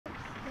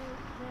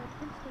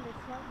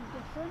slightly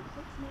different.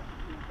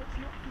 It's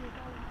not for your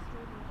balance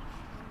really.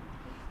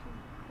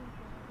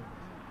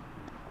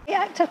 The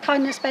Act of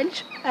Kindness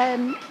Bench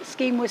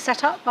scheme was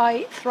set up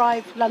by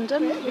Thrive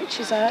London, which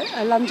is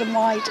a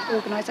London-wide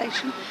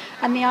organisation,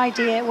 and the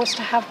idea was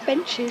to have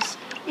benches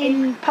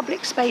in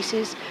public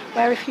spaces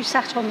where if you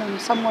sat on them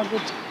someone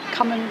would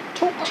come and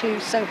talk to you,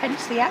 so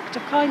hence the act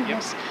of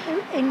kindness.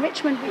 In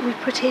Richmond we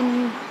put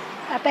in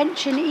a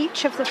bench in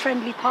each of the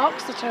friendly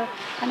parks that are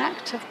an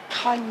act of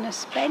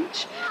kindness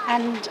bench,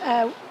 and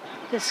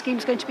the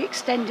scheme's going to be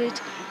extended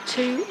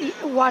to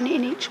one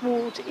in each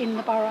ward in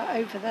the borough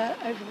over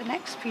the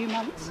next few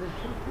months.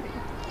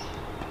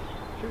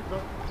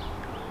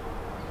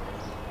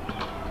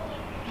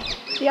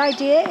 The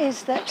idea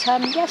is that,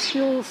 yes,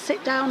 you'll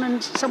sit down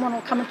and someone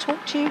will come and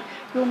talk to you,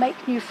 you'll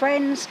make new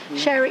friends,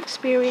 share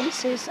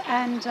experiences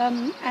and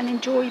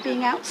enjoy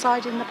being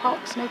outside in the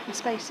parks and open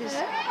spaces.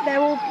 They're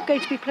all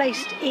going to be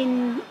placed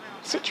in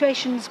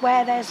situations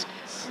where there's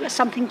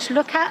something to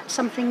look at,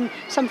 something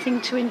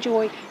to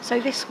enjoy. So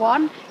this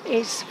one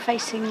is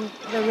facing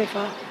the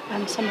river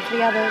and some of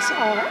the others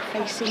are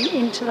facing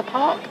into the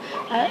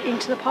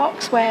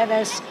parks where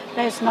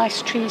there's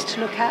nice trees to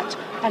look at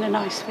and a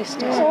nice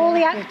vista. All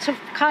the Act of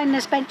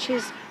Kindness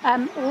benches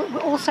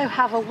also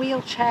have a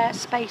wheelchair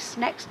space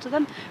next to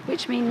them,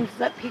 which means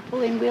that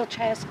people in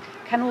wheelchairs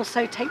can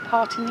also take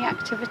part in the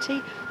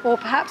activity, or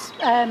perhaps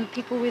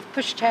people with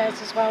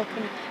pushchairs as well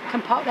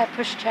can park their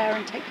pushchair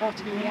and take part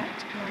in the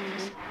Act of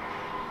Kindness.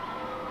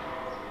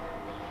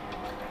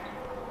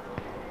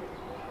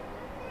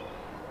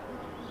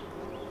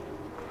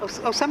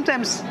 Or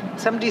sometimes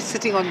somebody's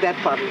sitting on that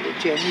part of the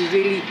chair and you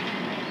really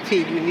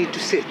feel you need to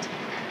sit.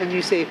 And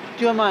you say,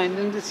 do you mind?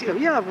 And they say,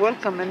 yeah,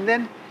 welcome. And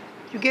then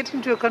you get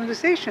into a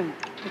conversation,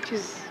 which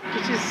is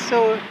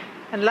so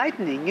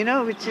enlightening, you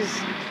know,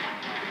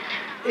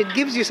 it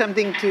gives you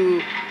something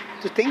to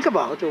think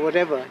about or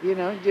whatever, you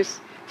know,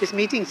 just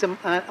meeting some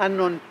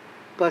unknown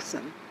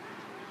person.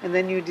 And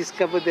then you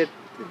discover that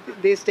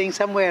they're staying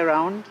somewhere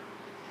around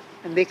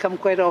and they come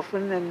quite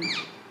often, and,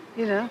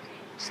 you know,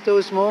 it's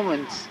those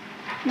moments.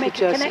 You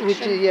make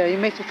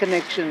a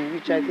connection,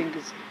 which I think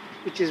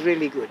is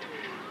really good.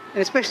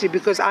 And especially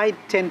because I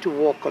tend to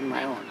walk on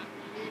my own.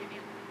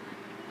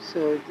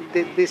 So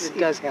this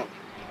does help.